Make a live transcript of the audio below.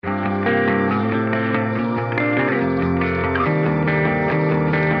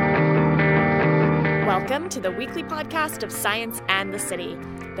Welcome to the weekly podcast of Science and the City,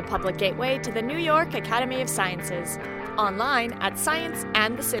 the public gateway to the New York Academy of Sciences, online at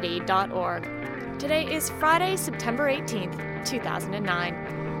scienceandthecity.org. Today is Friday, September 18th, 2009.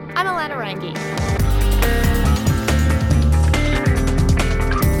 I'm Alana Rangi.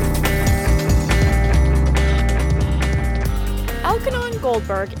 Elkhonon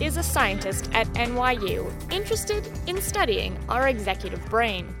Goldberg is a scientist at NYU interested in studying our executive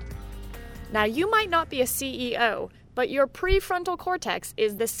brain. Now, you might not be a CEO, but your prefrontal cortex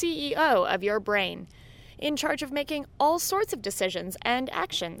is the CEO of your brain, in charge of making all sorts of decisions and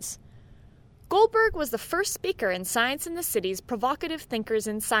actions. Goldberg was the first speaker in Science and the City's Provocative Thinkers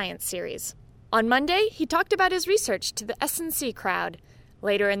in Science series. On Monday, he talked about his research to the S&C crowd.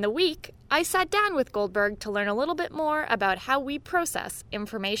 Later in the week, I sat down with Goldberg to learn a little bit more about how we process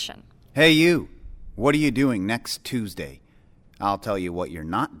information. Hey you, what are you doing next Tuesday? I'll tell you what you're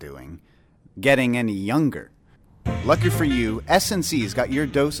not doing. Getting any younger. Lucky for you, S&C's got your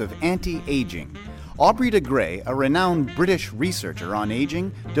dose of anti-aging. Aubrey de Grey, a renowned British researcher on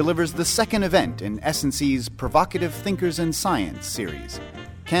aging, delivers the second event in S&C's Provocative Thinkers in Science series.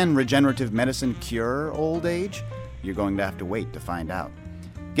 Can regenerative medicine cure old age? You're going to have to wait to find out.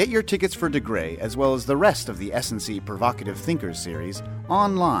 Get your tickets for de Grey, as well as the rest of the S&C Provocative Thinkers series,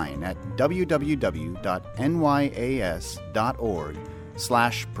 online at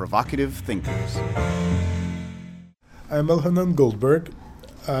www.nyas.org/provocative thinkers. I'm Elkhonon Goldberg.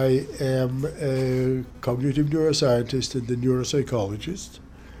 I am a cognitive neuroscientist and a neuropsychologist.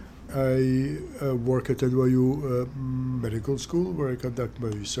 I work at NYU Medical School, where I conduct my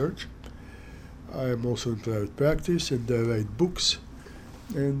research. I am also in private practice, and I write books,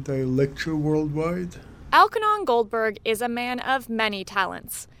 and I lecture worldwide. Elkhonon Goldberg is a man of many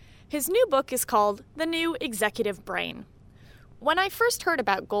talents. His new book is called The New Executive Brain. When I first heard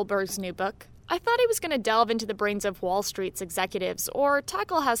about Goldberg's new book, I thought he was going to delve into the brains of Wall Street's executives or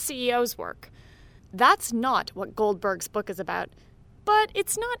tackle how CEOs work. That's not what Goldberg's book is about, but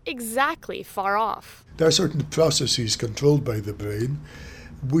it's not exactly far off. There are certain processes controlled by the brain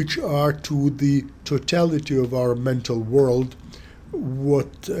which are to the totality of our mental world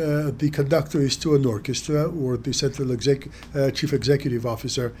what the conductor is to an orchestra, or the central chief executive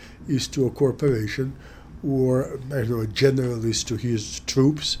officer is to a corporation, or a general is to his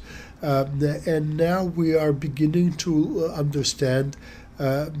troops. And now we are beginning to understand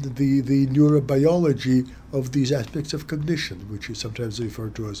the neurobiology of these aspects of cognition, which is sometimes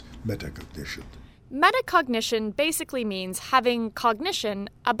referred to as metacognition. Metacognition basically means having cognition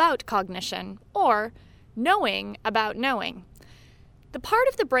about cognition, or knowing about knowing. The part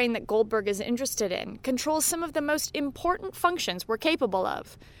of the brain that Goldberg is interested in controls some of the most important functions we're capable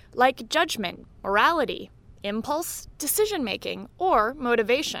of, like judgment, morality, impulse, decision-making, or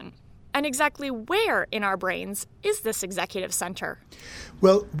motivation. And exactly where in our brains is this executive center?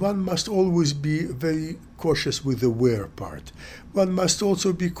 Well, one must always be very cautious with the where part. One must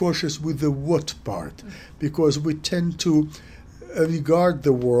also be cautious with the what part, because we tend to regard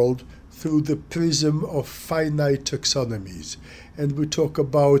the world through the prism of finite taxonomies. And we talk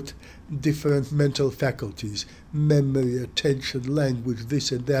about different mental faculties, memory, attention, language,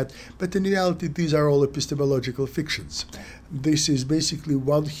 this and that. But in reality, these are all epistemological fictions. This is basically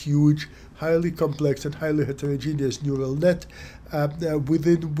one huge, highly complex and highly heterogeneous neural net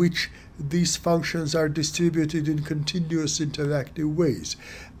within which these functions are distributed in continuous interactive ways.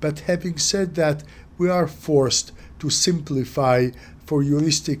 But having said that, we are forced to simplify for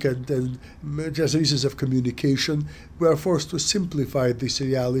heuristic and just reasons of communication. We are forced to simplify this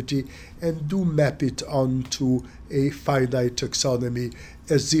reality and do map it onto a finite taxonomy,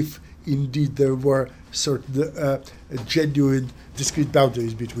 as if indeed there were certain genuine discrete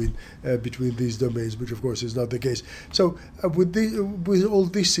boundaries between these domains, which of course is not the case. So with all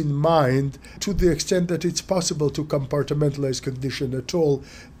this in mind, to the extent that it's possible to compartmentalize cognition at all,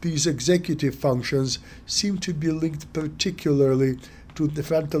 these executive functions seem to be linked particularly to the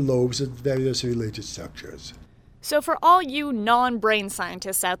frontal lobes and various related structures. So for all you non-brain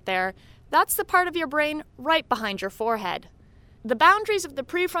scientists out there, that's the part of your brain right behind your forehead. The boundaries of the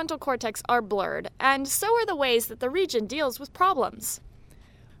prefrontal cortex are blurred, and so are the ways that the region deals with problems.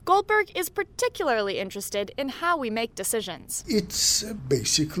 Goldberg is particularly interested in how we make decisions. It's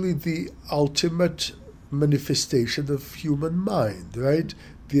basically the ultimate manifestation of human mind, right?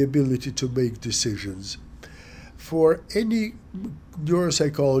 The ability to make decisions. For any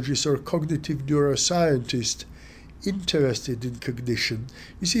neuropsychologist or cognitive neuroscientist interested in cognition,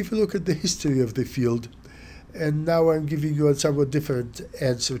 you see, if you look at the history of the field, And now I'm giving you a somewhat different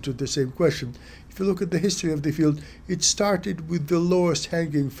answer to the same question. If you look at the history of the field, it started with the lowest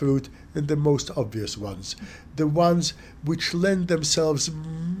hanging fruit and the most obvious ones, the ones which lend themselves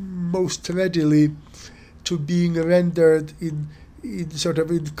most readily to being rendered in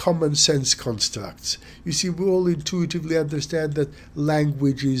common sense constructs. You see, we all intuitively understand that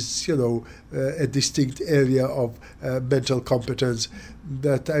language is, a distinct area of mental competence,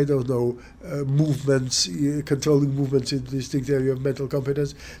 that, movements, controlling movements is a distinct area of mental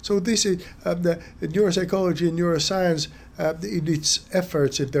competence. So this is neuropsychology and neuroscience, in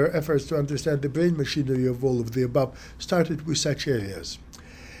their efforts to understand the brain machinery of all of the above, started with such areas.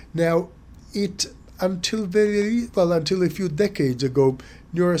 Now, until a few decades ago,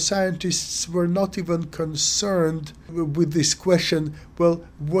 neuroscientists were not even concerned with this question,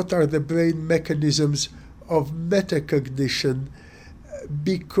 what are the brain mechanisms of metacognition?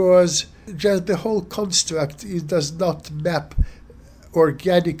 Because just the whole construct does not map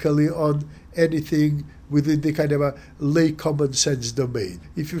organically on anything within the kind of a lay common sense domain.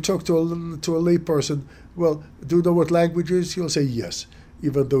 If you talk to a lay person, do you know what language is? He'll say yes,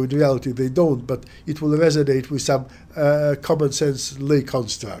 even though in reality they don't, but it will resonate with some common sense lay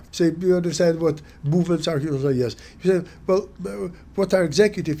construct. Say, do you understand what movements are? He'll say yes. You say, what are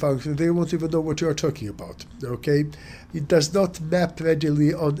executive functions? They won't even know what you're talking about, okay? It does not map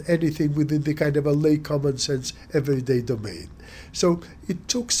readily on anything within the kind of a lay common sense everyday domain. So it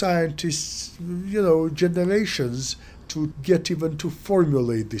took scientists, generations to get even to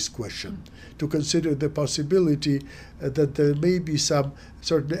formulate this question, to consider the possibility that there may be some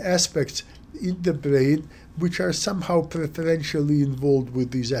certain aspects in the brain which are somehow preferentially involved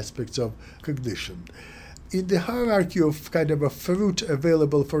with these aspects of cognition. In the hierarchy of kind of a fruit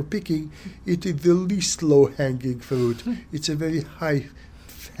available for picking, it is the least low-hanging fruit. It's a very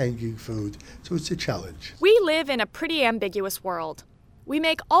high-hanging fruit, so it's a challenge. We live in a pretty ambiguous world. We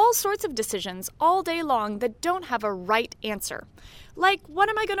make all sorts of decisions all day long that don't have a right answer. Like, what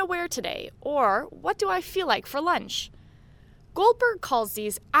am I going to wear today? Or, what do I feel like for lunch? Goldberg calls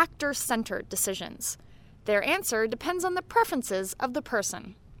these actor-centered decisions. Their answer depends on the preferences of the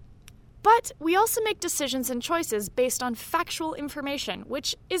person. But we also make decisions and choices based on factual information,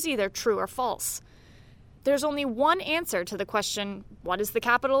 which is either true or false. There's only one answer to the question, what is the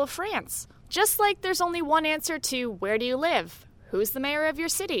capital of France? Just like there's only one answer to, where do you live? Who's the mayor of your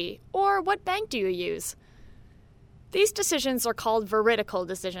city? Or what bank do you use? These decisions are called veridical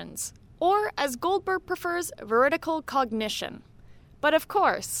decisions, or as Goldberg prefers, veridical cognition. But of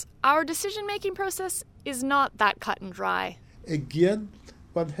course, our decision-making process is not that cut and dry. Again,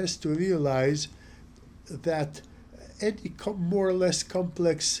 one has to realize that any more or less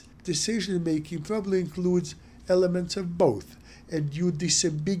complex decision-making probably includes elements of both, and you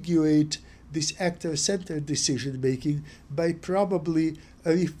disambiguate this actor-centered decision-making by probably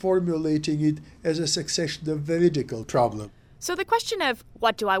reformulating it as a succession of veridical problems. So the question of,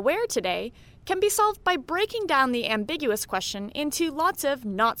 what do I wear today, can be solved by breaking down the ambiguous question into lots of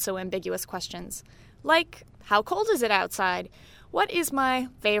not-so-ambiguous questions. Like, how cold is it outside? What is my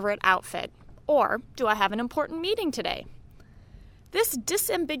favorite outfit? Or, do I have an important meeting today? This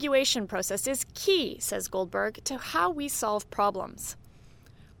disambiguation process is key, says Goldberg, to how we solve problems.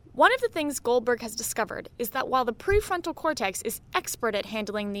 One of the things Goldberg has discovered is that while the prefrontal cortex is expert at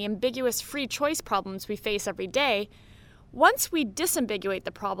handling the ambiguous free choice problems we face every day, once we disambiguate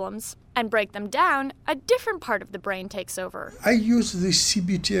the problems and break them down, a different part of the brain takes over. I use the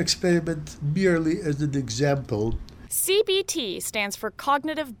CBT experiment merely as an example. CBT stands for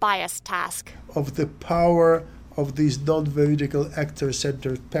Cognitive Bias Task. Of the power of these non-veridical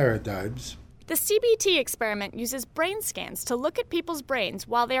actor-centered paradigms. The CBT experiment uses brain scans to look at people's brains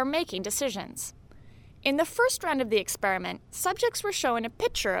while they are making decisions. In the first round of the experiment, subjects were shown a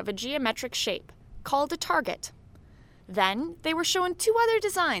picture of a geometric shape, called a target. Then, they were shown two other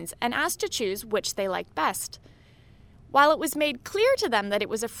designs and asked to choose which they liked best. While it was made clear to them that it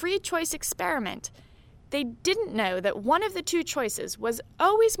was a free choice experiment, they didn't know that one of the two choices was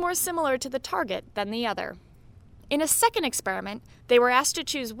always more similar to the target than the other. In a second experiment, they were asked to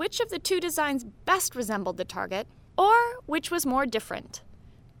choose which of the two designs best resembled the target, or which was more different.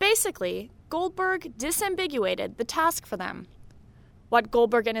 Basically, Goldberg disambiguated the task for them. What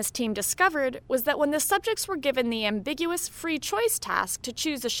Goldberg and his team discovered was that when the subjects were given the ambiguous free choice task to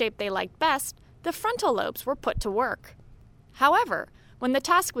choose the shape they liked best, the frontal lobes were put to work. However, when the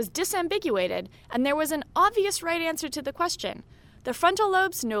task was disambiguated and there was an obvious right answer to the question, the frontal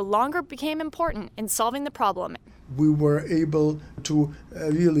lobes no longer became important in solving the problem. We were able to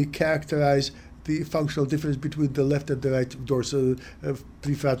really characterize the functional difference between the left and the right dorsal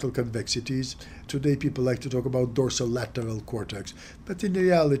prefrontal convexities. Today people like to talk about dorsolateral cortex, but in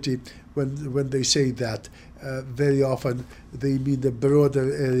reality, when they say that, very often they mean the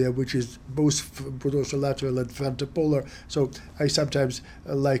broader area, which is both dorsolateral and frontopolar. So I sometimes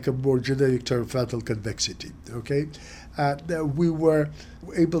like a more generic term, frontal convexity. Okay, we were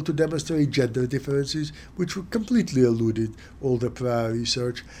able to demonstrate gender differences, which were completely eluded all the prior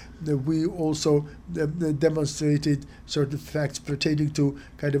research. We also demonstrated certain facts pertaining to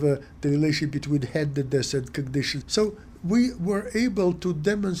kind of the relation between handedness and cognition. So we were able to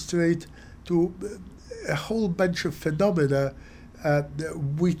demonstrate to a whole bunch of phenomena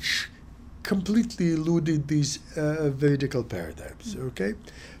which completely eluded these veridical paradigms. Okay,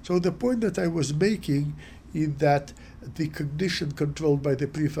 so the point that I was making is that the cognition controlled by the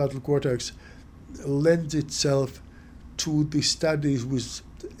prefrontal cortex lends itself to the studies with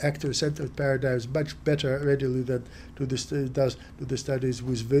actor-centered paradigms much better readily than does to the studies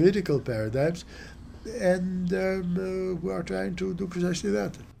with veridical paradigms, and we are trying to do precisely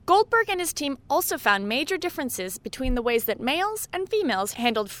that. Goldberg and his team also found major differences between the ways that males and females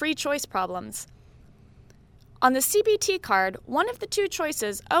handled free choice problems. On the CBT card, one of the two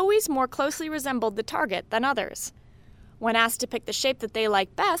choices always more closely resembled the target than others. When asked to pick the shape that they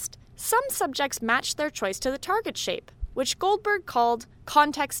liked best, some subjects matched their choice to the target shape, which Goldberg called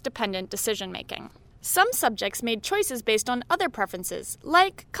context-dependent decision-making. Some subjects made choices based on other preferences,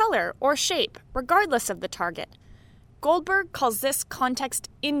 like color or shape, regardless of the target. Goldberg calls this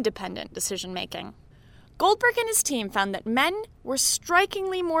context-independent decision-making. Goldberg and his team found that men were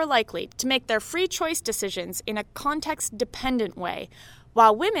strikingly more likely to make their free choice decisions in a context-dependent way,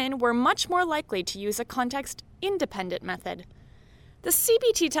 while women were much more likely to use a context-independent method. The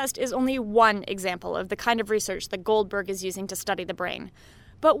CBT test is only one example of the kind of research that Goldberg is using to study the brain.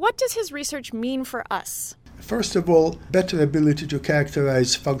 But what does his research mean for us? First of all, better ability to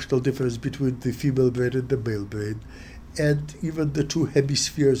characterize functional difference between the female brain and the male brain, and even the two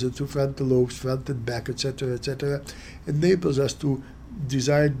hemispheres, the two frontal lobes, front and back, etc., enables us to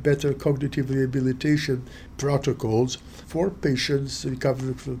design better cognitive rehabilitation protocols for patients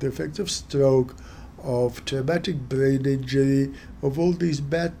recovering from the effects of stroke, of traumatic brain injury, of all these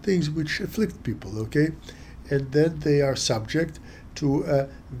bad things which afflict people, okay? And then they are subject to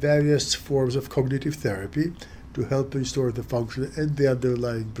various forms of cognitive therapy to help restore the function and the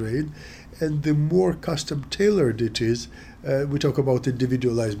underlying brain. And the more custom-tailored it is, we talk about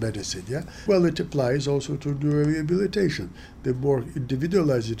individualized medicine, yeah? Well, it applies also to neurorehabilitation. The more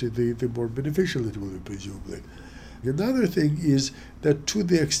individualized it is, the more beneficial it will be, presumably. Another thing is that to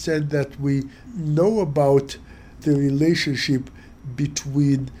the extent that we know about the relationship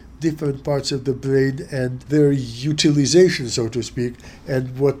between different parts of the brain and their utilization, so to speak,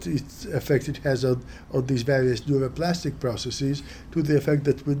 and what effect it has on these various neuroplastic processes, to the effect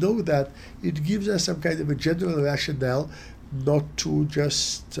that we know that, it gives us some kind of a general rationale not to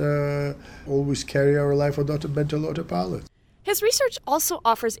just always carry our life on mental autopilot. His research also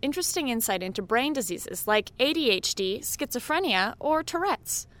offers interesting insight into brain diseases like ADHD, schizophrenia, or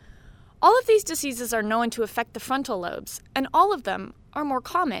Tourette's. All of these diseases are known to affect the frontal lobes, and all of them are more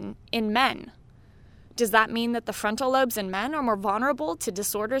common in men. Does that mean that the frontal lobes in men are more vulnerable to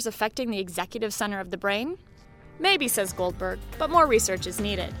disorders affecting the executive center of the brain? Maybe, says Goldberg, but more research is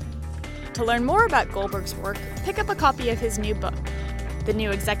needed. To learn more about Goldberg's work, pick up a copy of his new book. The New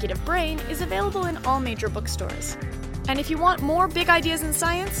Executive Brain is available in all major bookstores. And if you want more big ideas in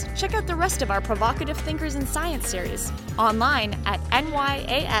science, check out the rest of our Provocative Thinkers in Science series online at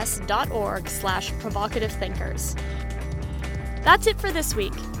nyas.org/provocativethinkers. That's it for this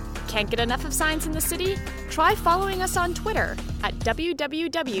week. Can't get enough of Science in the City? Try following us on Twitter at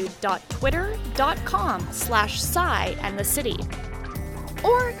www.twitter.com/sci-and-the-city.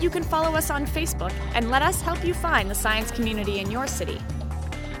 Or you can follow us on Facebook and let us help you find the science community in your city.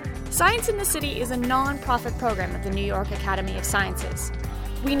 Science in the City is a non-profit program of the New York Academy of Sciences.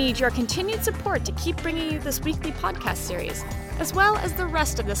 We need your continued support to keep bringing you this weekly podcast series, as well as the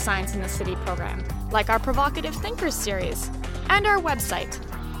rest of the Science in the City program, like our Provocative Thinkers series, and our website.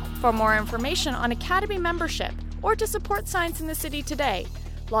 For more information on Academy membership or to support Science in the City today,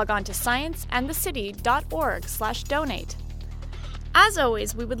 log on to scienceandthecity.org/donate. As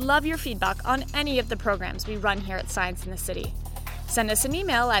always, we would love your feedback on any of the programs we run here at Science in the City. Send us an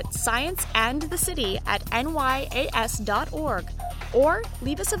email at scienceandthecity@nyas.org or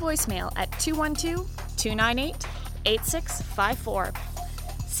leave us a voicemail at 212-298-8654.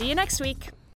 See you next week.